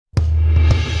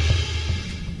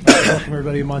Welcome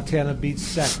everybody. Montana beats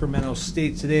Sacramento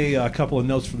State today. A couple of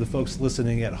notes for the folks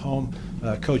listening at home.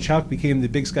 Coach Hauck became the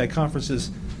Big Sky Conference's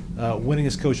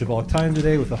winningest coach of all time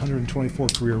today with 124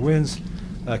 career wins.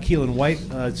 Keelan White,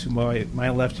 to my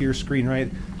left here, screen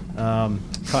right,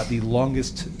 caught the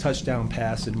longest touchdown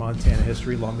pass in Montana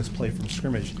history, longest play from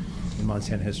scrimmage in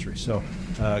Montana history. So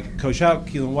Coach Hauck,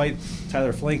 Keelan White,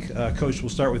 Tyler Flink. Coach, we'll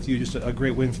start with you. Just a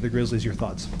great win for the Grizzlies. Your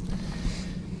thoughts?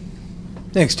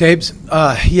 Thanks, Tabes.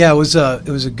 Yeah, it was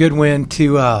a good win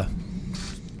to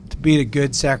beat a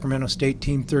good Sacramento State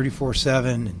team 34-7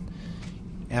 and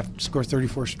after score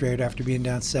 34 straight after being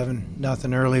down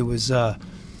 7-0 early was a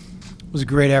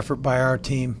great effort by our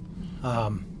team.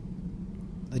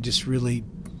 I just really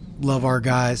love our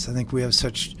guys. I think we have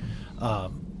such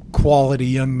quality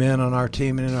young men on our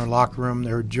team and in our locker room.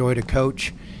 They're a joy to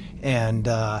coach, and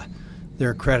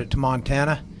they're a credit to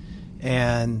Montana.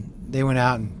 And they went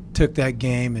out and took that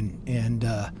game and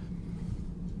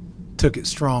took it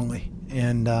strongly.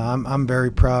 And I'm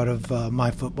very proud of my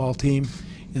football team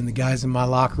and the guys in my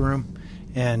locker room.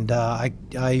 And I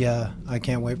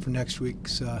can't wait for next week.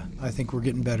 So I think we're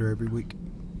getting better every week.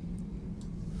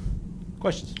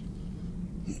 Questions?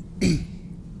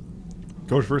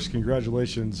 Coach, first,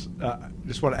 congratulations.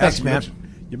 Just want to ask Thanks, you,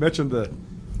 man. You mentioned the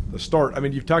start. I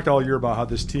mean, you've talked all year about how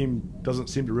this team doesn't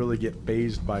seem to really get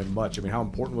phased by much. I mean, how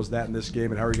important was that in this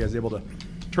game, and how are you guys able to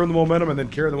turn the momentum and then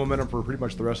carry the momentum for pretty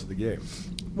much the rest of the game?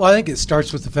 Well, I think it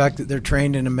starts with the fact that they're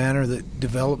trained in a manner that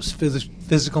develops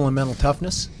physical and mental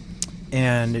toughness,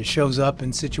 and it shows up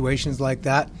in situations like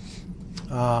that.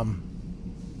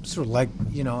 Sort of like,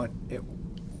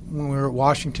 when we were at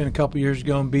Washington a couple years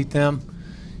ago and beat them,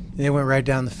 they went right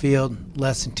down the field,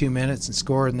 less than 2 minutes, and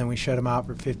scored, and then we shut them out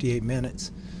for 58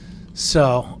 minutes.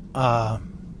 So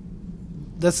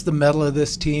that's the mettle of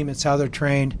this team. It's how they're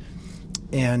trained,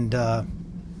 and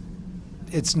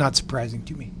it's not surprising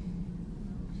to me.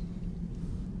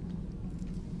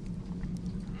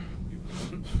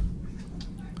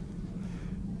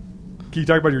 Can you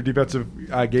talk about your defensive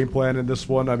game plan in this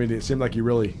one? I mean, it seemed like you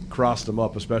really crossed them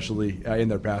up, especially in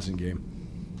their passing game.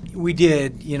 We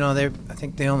did. I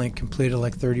think they only completed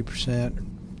like 30%,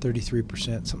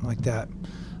 33%, something like that.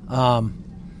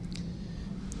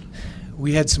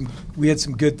 We had some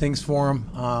good things for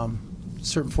them.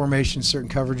 Certain formations, certain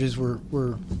coverages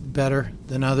were better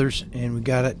than others, and we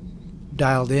got it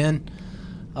dialed in.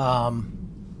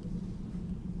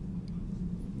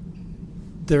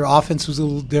 Their offense was a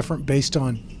little different based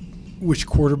on which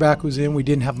quarterback was in. We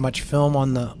didn't have much film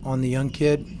on the young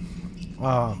kid,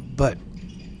 but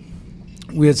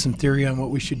we had some theory on what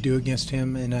we should do against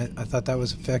him, and I thought that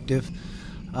was effective.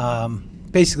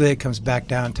 Basically, it comes back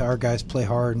down to our guys play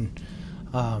hard, and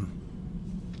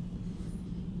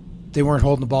they weren't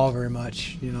holding the ball very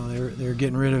much. They were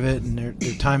getting rid of it, and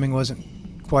their timing wasn't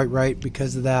quite right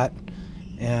because of that,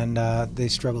 and they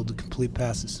struggled to complete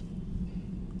passes.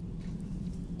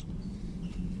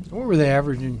 What were they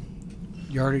averaging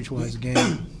yardage-wise a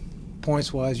game?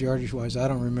 Points-wise, yardage-wise, I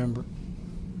don't remember.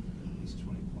 At least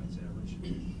 20 points average.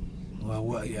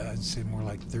 Well, yeah, I'd say more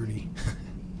like 30.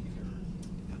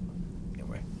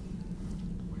 Anyway.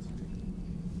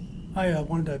 I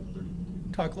wanted to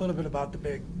talk a little bit about the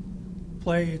big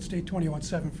play. It stayed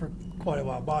 21-7 for quite a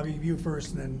while. Bobby, you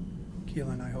first, and then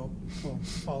Keelan, I hope, will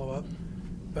follow up.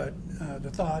 But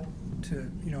the thought to,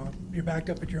 you're backed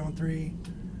up at your own 3.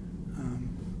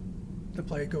 The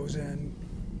play goes in.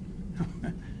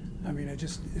 I mean,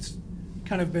 it's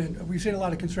kind of been, we've seen a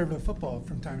lot of conservative football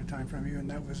from time to time from you,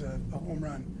 and that was a home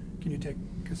run. Can you take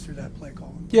us through that play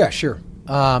call? Yeah, sure.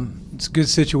 It's a good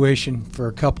situation for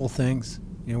a couple things.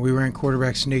 We ran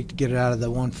quarterback sneak to get it out of the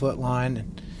 1 foot line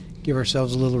and give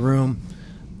ourselves a little room.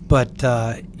 But,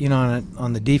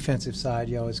 on the defensive side,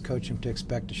 you always coach them to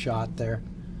expect a shot there.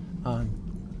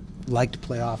 Like to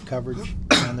play off coverage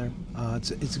down there.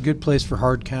 It's a good place for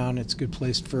hard count. It's a good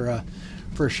place for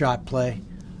a shot play.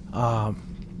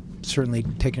 Certainly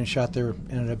taking a shot there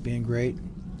ended up being great.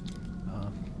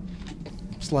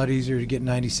 It's a lot easier to get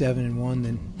 97 in 1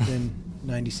 than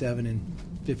 97 in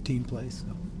 15 plays.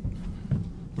 So.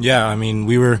 Yeah, I mean,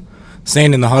 we were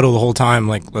saying in the huddle the whole time,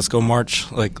 like, let's go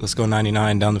march, like, let's go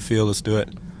 99 down the field, let's do it.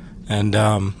 And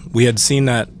we had seen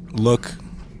that look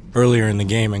earlier in the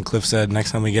game, and Cliff said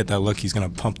next time we get that look, he's going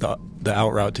to pump the out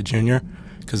route to Junior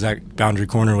because that boundary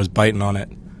corner was biting on it.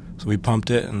 So we pumped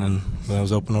it, and then it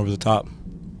was open over the top.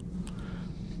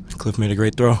 Cliff made a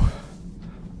great throw.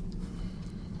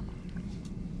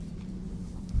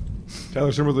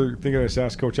 Tyler, similar thing I just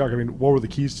asked Coach Hauck. I mean, what were the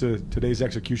keys to today's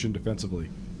execution defensively?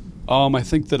 I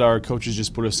think that our coaches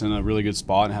just put us in a really good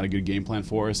spot and had a good game plan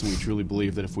for us, and we truly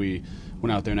believe that if we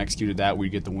went out there and executed that, we'd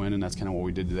get the win, and that's kind of what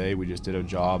we did today. We just did our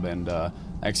job and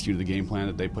executed the game plan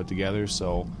that they put together.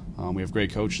 So we have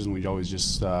great coaches, and we always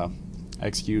just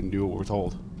execute and do what we're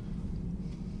told.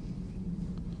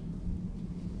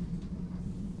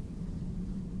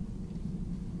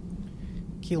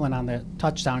 Keelan, on the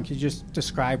touchdown, could you just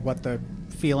describe what the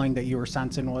feeling that you were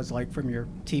sensing was like from your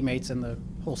teammates and the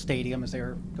whole stadium as they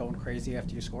were going crazy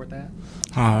after you scored that?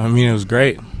 I mean, it was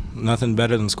great. Nothing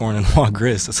better than scoring in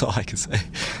Griz. That's all I can say.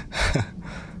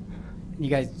 You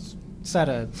guys set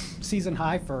a season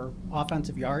high for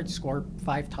offensive yards, scored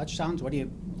 5 touchdowns. What do you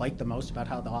like the most about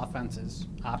how the offense is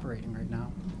operating right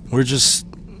now? We're just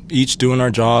each doing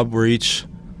our job. We're each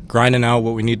grinding out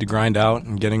what we need to grind out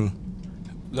and getting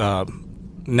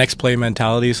next play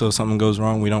mentality. So if something goes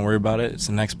wrong, we don't worry about it. It's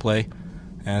the next play.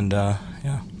 And,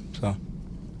 yeah, so.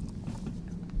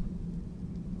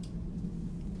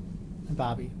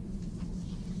 Bobby,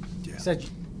 you said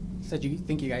you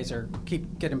think you guys are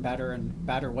keep getting better and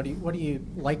better. What do you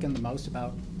liking the most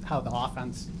about how the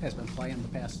offense has been playing the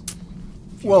past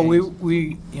few Well, games?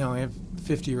 we have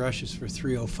 50 rushes for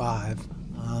 305.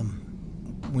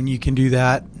 When you can do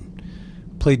that,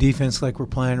 play defense like we're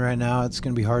playing right now, it's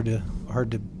going to be hard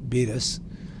to beat us.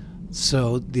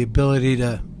 So the ability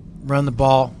to run the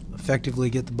ball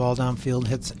effectively, get the ball downfield,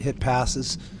 hit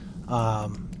passes.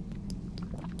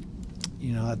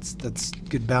 That's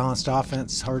good balanced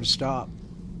offense. Hard to stop.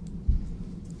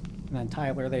 And then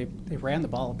Tyler, they ran the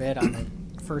ball a bit on the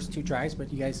first 2 drives,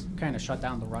 but you guys kind of shut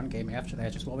down the run game after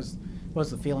that. Just what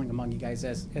was the feeling among you guys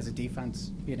as a defense,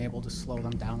 being able to slow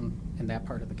them down in that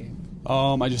part of the game?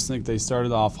 I just think they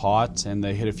started off hot and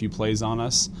they hit a few plays on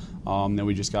us. Then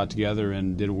we just got together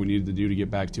and did what we needed to do to get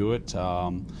back to it.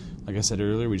 Like I said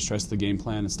earlier, we just trusted the game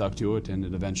plan and stuck to it, and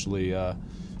it eventually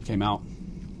came out.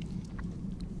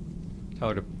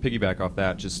 Tyler, to piggyback off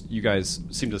that, just you guys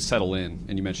seem to settle in,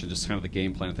 and you mentioned just kind of the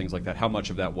game plan and things like that. How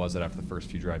much of that was it after the first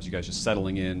few drives? You guys just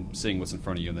settling in, seeing what's in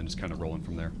front of you, and then just kind of rolling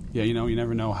from there? Yeah, you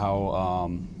never know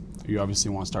how you obviously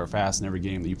want to start fast in every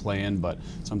game that you play in, but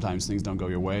sometimes things don't go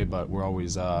your way. But we're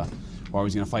always going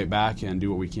to fight back and do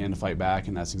what we can to fight back,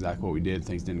 and that's exactly what we did.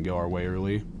 Things didn't go our way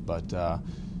early, but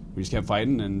we just kept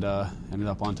fighting and ended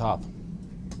up on top.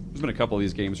 There's been a couple of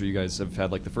these games where you guys have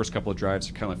had like the first couple of drives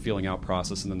kind of like feeling out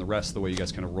process, and then the rest the way you guys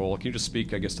kind of roll. Can you just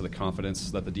speak, I guess, to the confidence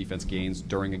that the defense gains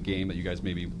during a game that you guys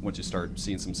maybe once you start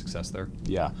seeing some success there?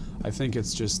 Yeah, I think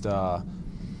it's just all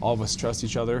of us trust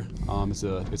each other. It's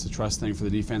a trust thing for the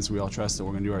defense. We all trust that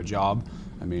we're going to do our job.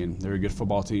 I mean, they're a good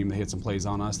football team. They hit some plays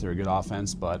on us. They're a good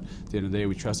offense, but at the end of the day,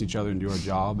 we trust each other and do our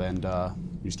job, and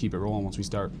we just keep it rolling once we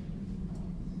start.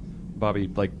 Bobby,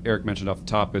 like Eric mentioned off the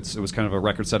top, it was kind of a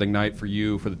record-setting night for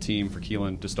you, for the team, for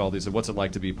Keelan, just all these. What's it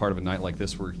like to be part of a night like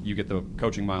this where you get the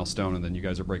coaching milestone and then you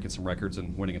guys are breaking some records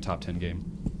and winning a top 10 game?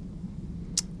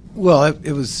 Well,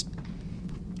 it was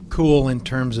cool in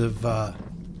terms of, like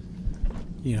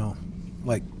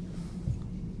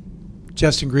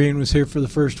Justin Green was here for the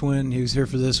first win. He was here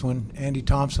for this one. Andy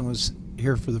Thompson was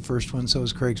here for the first one. So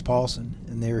was Craig Paulson,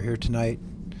 and they were here tonight.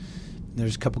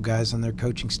 There's a couple guys on their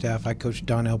coaching staff. I coached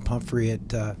Donnell Pumphrey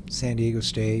at San Diego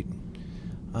State.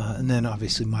 And then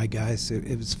obviously my guys.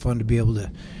 It was fun to be able to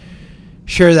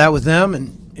share that with them.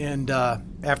 And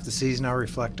after the season, I'll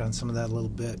reflect on some of that a little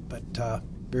bit. But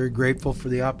very grateful for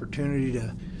the opportunity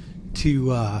to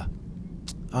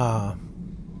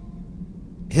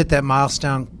hit that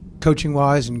milestone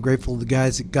coaching-wise, and grateful to the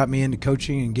guys that got me into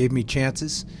coaching and gave me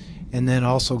chances. And then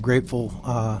also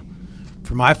grateful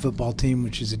for my football team,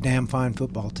 which is a damn fine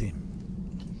football team.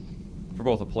 For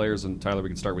both the players, and Tyler, we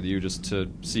can start with you, just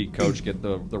to see Coach get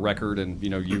the record, and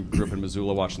you grew up in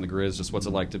Missoula watching the Griz. Just what's it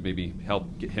like to maybe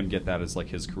help him get that as like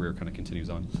his career kind of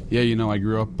continues on? Yeah, I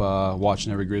grew up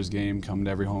watching every Griz game, coming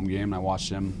to every home game, and I watched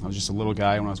him. I was just a little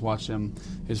guy when I was watching him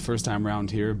his first time around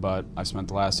here, but I spent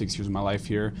the last 6 years of my life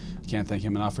here. I can't thank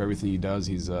him enough for everything he does.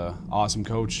 He's an awesome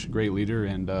coach, great leader,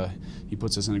 and he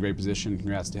puts us in a great position.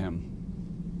 Congrats to him.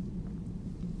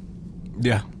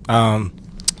 Yeah,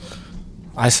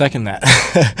 I second that.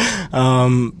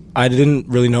 I didn't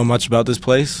really know much about this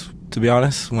place, to be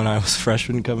honest. When I was a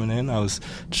freshman coming in, I was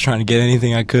just trying to get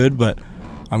anything I could, but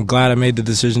I'm glad I made the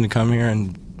decision to come here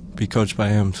and be coached by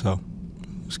him, so it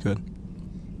was good.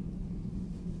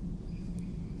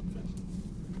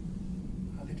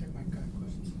 I think I might got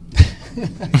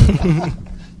questions.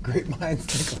 Great minds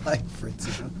think alike,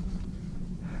 Fritz.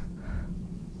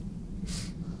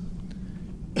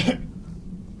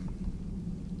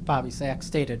 Bobby, Sack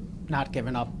stated not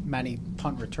giving up many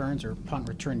punt returns or punt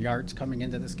return yards coming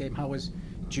into this game. How was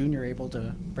Junior able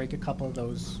to break a couple of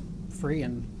those free,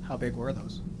 and how big were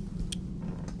those?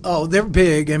 Oh, they're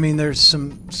big. I mean, there's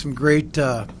some great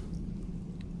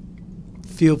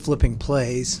field flipping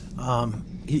plays.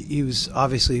 He was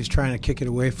trying to kick it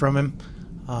away from him.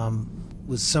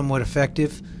 Was somewhat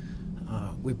effective.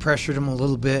 We pressured him a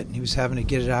little bit, and he was having to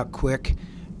get it out quick,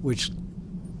 which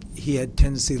he had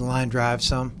tendency to line drive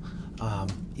some.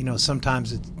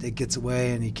 Sometimes it gets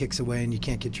away and he kicks away and you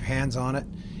can't get your hands on it.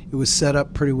 It was set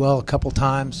up pretty well a couple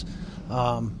times.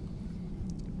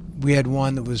 We had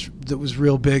one that was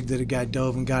real big that a guy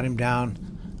dove and got him down,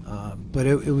 but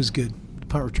it was good. The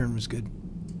punt return was good.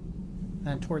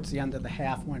 And towards the end of the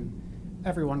half, when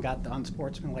everyone got the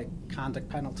unsportsmanlike conduct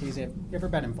penalties, have you ever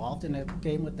been involved in a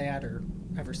game with that or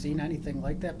ever seen anything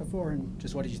like that before? And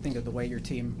just what did you think of the way your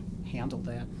team handled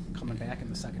that coming back in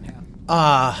the second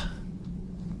half?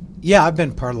 Yeah, I've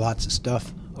been part of lots of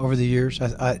stuff over the years.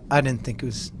 I didn't think it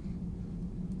was.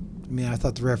 I mean, I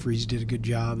thought the referees did a good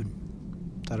job,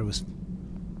 and thought it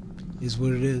is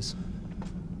what it is.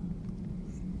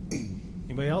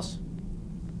 Anybody else?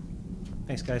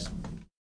 Thanks, guys.